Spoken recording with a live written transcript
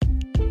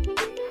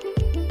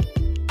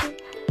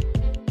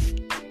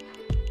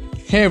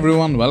Hey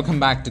everyone, welcome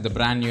back to the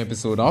brand new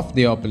episode of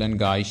the Opulent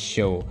Guy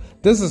Show.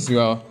 This is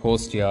your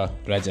host here,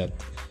 Rajat.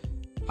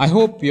 I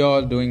hope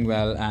you're doing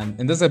well, and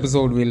in this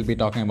episode we'll be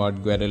talking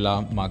about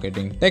guerrilla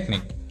marketing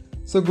technique.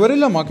 So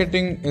guerrilla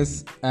marketing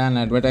is an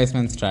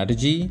advertisement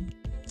strategy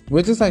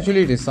which is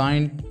actually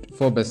designed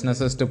for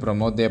businesses to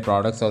promote their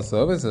products or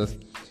services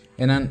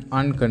in an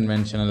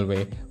unconventional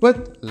way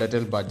with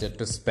little budget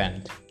to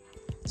spend.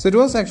 So it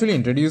was actually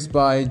introduced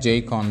by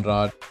J.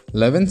 Conrad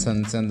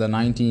Levinson in the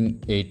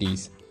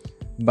 1980s.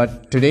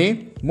 But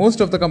today, most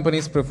of the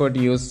companies prefer to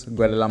use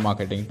guerrilla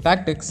marketing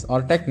tactics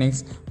or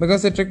techniques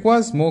because it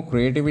requires more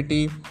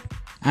creativity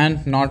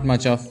and not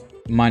much of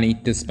money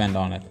to spend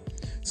on it.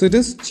 So it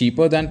is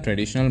cheaper than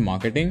traditional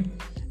marketing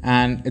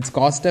and it's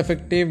cost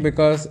effective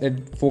because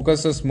it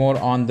focuses more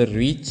on the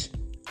reach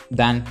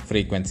than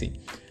frequency.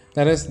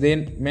 That is, they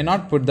may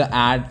not put the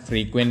ad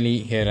frequently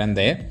here and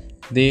there.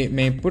 They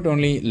may put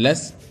only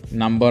less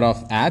number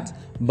of ads,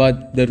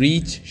 but the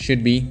reach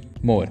should be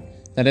more.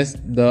 That is,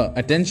 the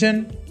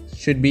attention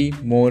should be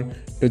more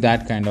to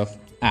that kind of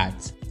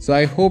ads. So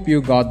I hope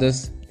you got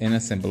this in a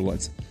simple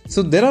words.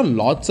 So there are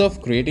lots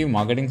of creative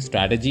marketing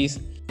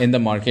strategies in the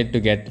market to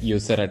get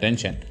user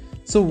attention.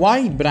 So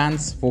why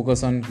brands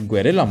focus on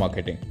guerrilla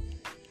marketing?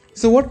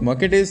 So what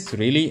marketers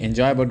really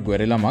enjoy about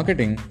guerrilla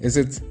marketing is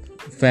it's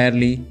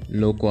fairly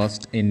low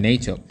cost in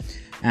nature.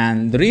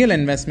 And the real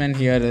investment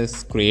here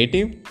is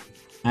creative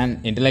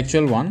and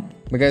intellectual one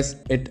because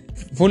it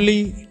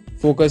fully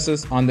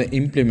focuses on the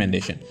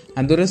implementation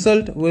and the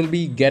result will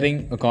be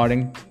getting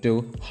according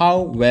to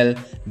how well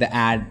the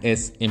ad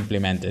is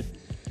implemented.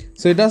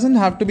 So it doesn't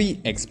have to be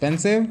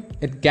expensive.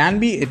 It can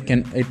be, it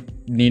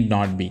need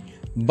not be,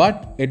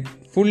 but it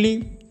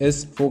fully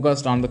is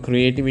focused on the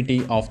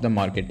creativity of the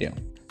marketer.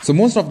 So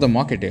most of the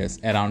marketers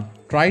around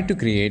try to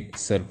create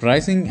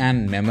surprising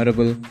and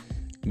memorable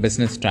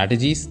business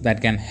strategies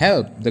that can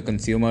help the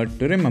consumer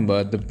to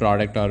remember the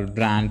product or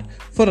brand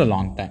for a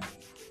long time.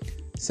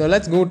 So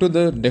let's go to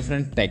the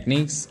different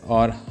techniques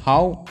or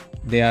how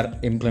they are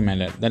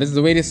implemented. That is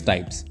the various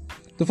types.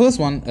 The first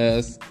one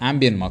is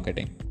ambient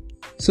marketing.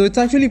 So it's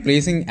actually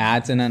placing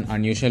ads in an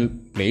unusual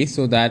place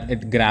so that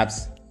it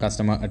grabs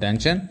customer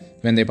attention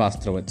when they pass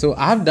through it. So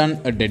I have done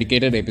a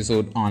dedicated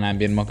episode on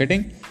ambient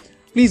marketing.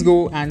 Please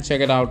go and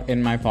check it out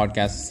in my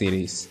podcast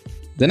series.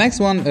 The next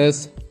one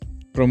is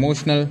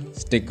promotional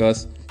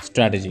stickers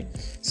strategy.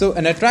 So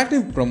an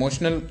attractive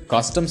promotional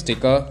custom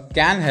sticker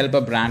can help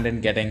a brand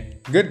in getting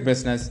good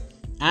business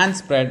and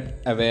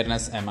spread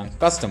awareness among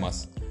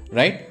customers,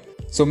 right?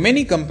 So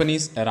many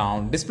companies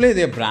around display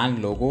their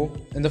brand logo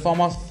in the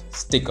form of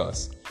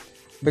stickers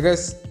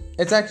because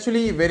it's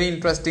actually very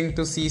interesting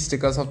to see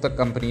stickers of the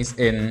companies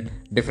in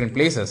different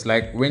places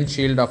like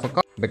windshield of a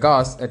car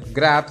because it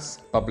grabs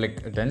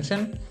public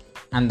attention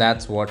and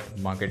that's what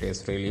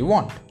marketers really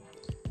want.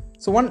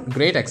 So one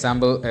great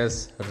example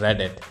is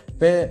Reddit,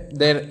 where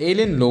their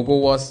alien logo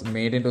was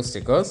made into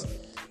stickers,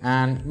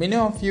 and many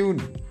of you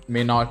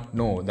may not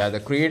know that the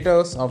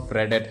creators of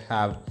Reddit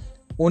have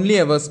only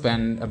ever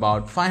spent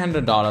about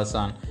 $500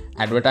 on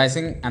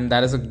advertising, and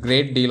that is a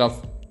great deal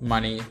of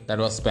money that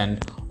was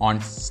spent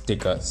on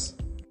stickers.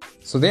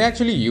 So they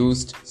actually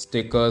used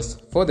stickers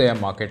for their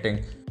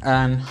marketing,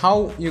 and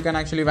how you can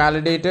actually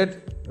validate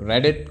it,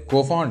 Reddit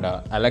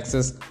co-founder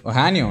Alexis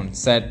Ohanian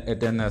said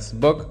it in his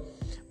book,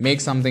 Make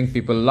Something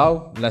People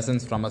Love,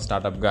 Lessons from a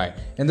Startup Guy.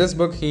 In this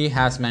book, he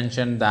has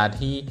mentioned that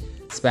he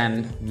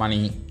spent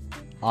money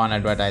on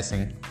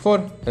advertising for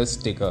his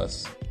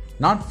stickers.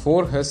 Not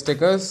for his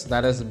stickers,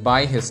 that is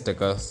by his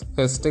stickers.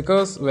 His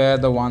stickers were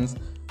the ones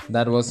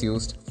that was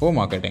used for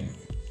marketing.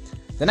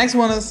 The next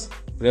one is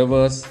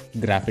reverse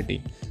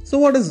graffiti. So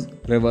what is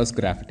reverse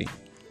graffiti?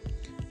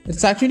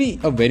 It's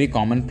actually a very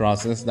common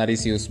process that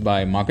is used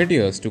by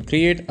marketers to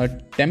create a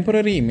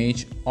temporary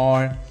image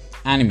or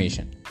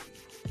animation,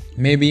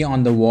 maybe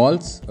on the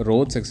walls,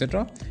 roads,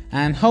 etc.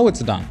 And how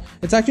it's done?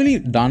 It's actually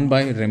done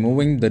by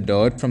removing the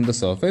dirt from the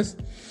surface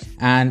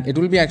and it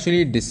will be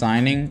actually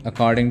designing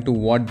according to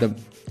what the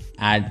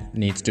ad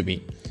needs to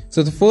be.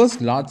 So the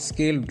first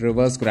large-scale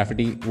reverse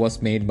graffiti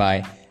was made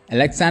by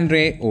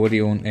Alexandre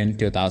Orion in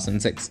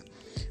 2006.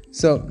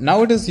 So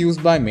now it is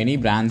used by many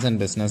brands and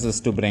businesses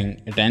to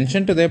bring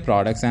attention to their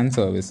products and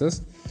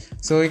services.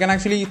 So you can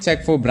actually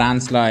check for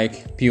brands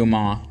like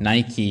Puma,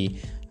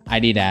 Nike,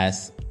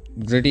 Adidas,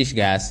 British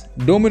Gas,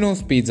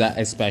 Domino's Pizza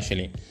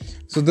especially.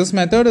 So this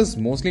method is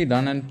mostly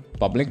done in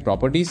public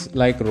properties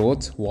like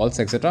roads, walls,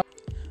 etc.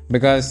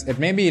 because it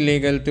may be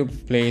illegal to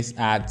place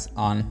ads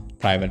on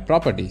private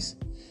properties.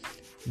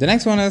 The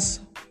next one is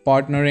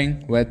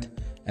partnering with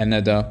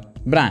another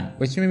brand,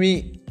 which may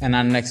be an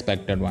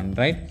unexpected one,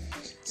 right?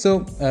 So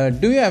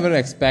do you ever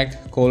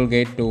expect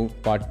Colgate to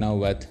partner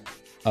with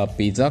a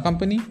pizza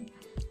company?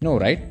 No,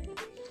 right?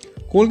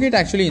 Colgate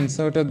actually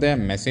inserted their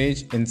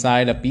message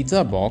inside a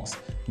pizza box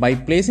by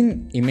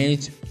placing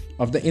image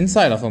of the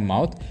inside of a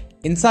mouth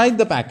inside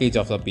the package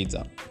of the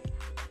pizza.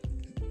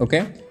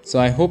 Okay, so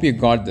I hope you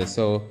got this.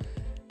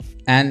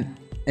 And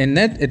in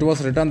it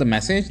was written the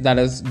message that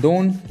is,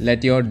 don't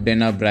let your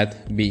dinner breath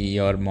be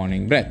your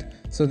morning breath.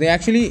 So they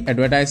actually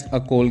advertised a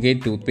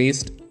Colgate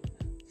toothpaste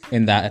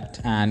in that,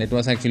 and it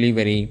was actually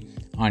very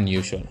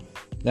unusual.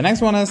 The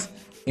next one is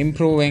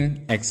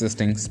improving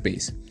existing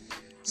space.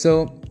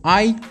 So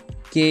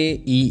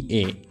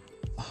IKEA,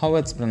 how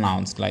it's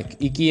pronounced, like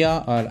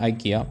IKEA or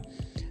IKEA,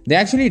 they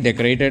actually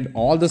decorated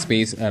all the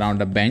space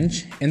around a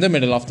bench in the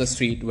middle of the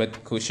street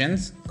with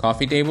cushions,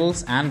 coffee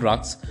tables and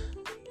rugs,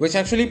 which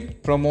actually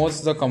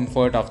promotes the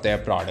comfort of their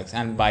products.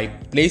 And by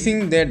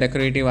placing their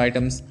decorative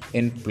items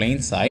in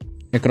plain sight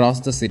across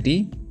the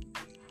city,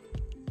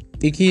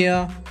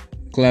 IKEA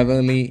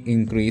cleverly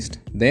increased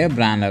their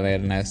brand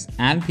awareness,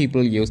 and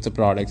people used the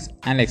products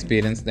and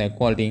experienced their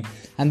quality,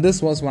 and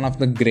this was one of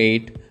the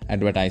great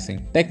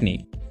advertising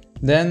technique.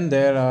 Then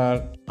there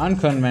are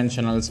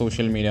unconventional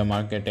social media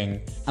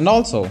marketing and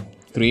also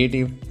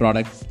creative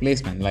product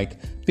placement.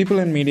 Like people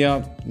in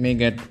media may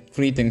get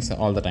free things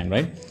all the time,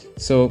 right?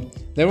 So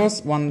there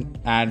was one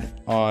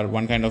ad or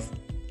one kind of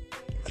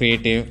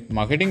creative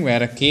marketing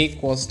where a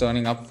cake was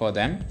turning up for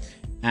them,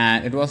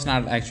 and it was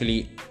not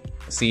actually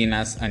seen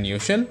as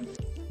unusual.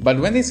 But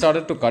when they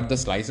started to cut the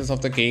slices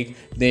of the cake,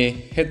 they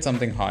hit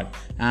something hard.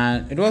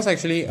 And it was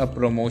actually a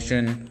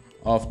promotion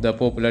of the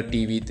popular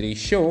TV3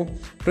 show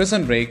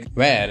Prison Break,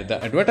 where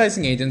the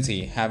advertising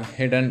agency have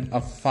hidden a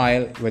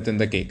file within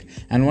the cake.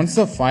 And once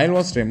the file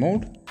was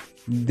removed,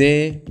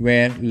 they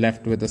were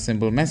left with a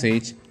simple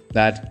message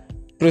that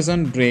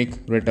Prison Break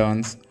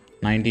returns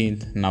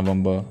 19th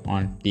November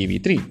on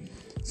TV3.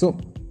 So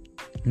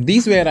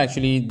these were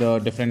actually the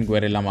different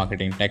guerrilla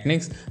marketing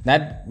techniques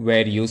that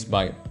were used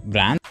by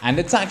brands, and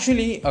it's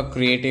actually a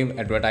creative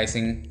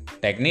advertising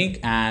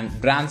technique, and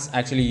brands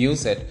actually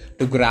use it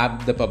to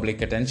grab the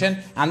public attention.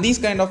 And these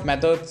kind of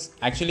methods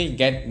actually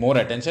get more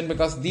attention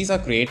because these are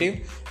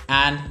creative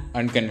and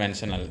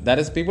unconventional. That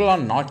is, people are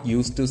not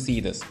used to see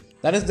this.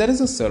 That is, there is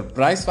a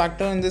surprise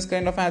factor in this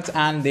kind of ads,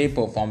 and they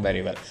perform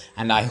very well.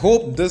 And I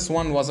hope this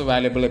one was a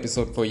valuable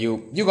episode for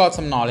you. You got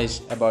some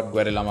knowledge about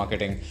guerrilla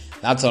marketing.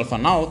 That's all for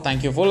now.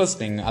 Thank you for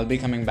listening. I'll be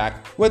coming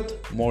back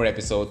with more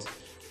episodes.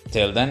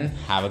 Till then,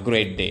 have a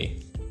great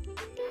day.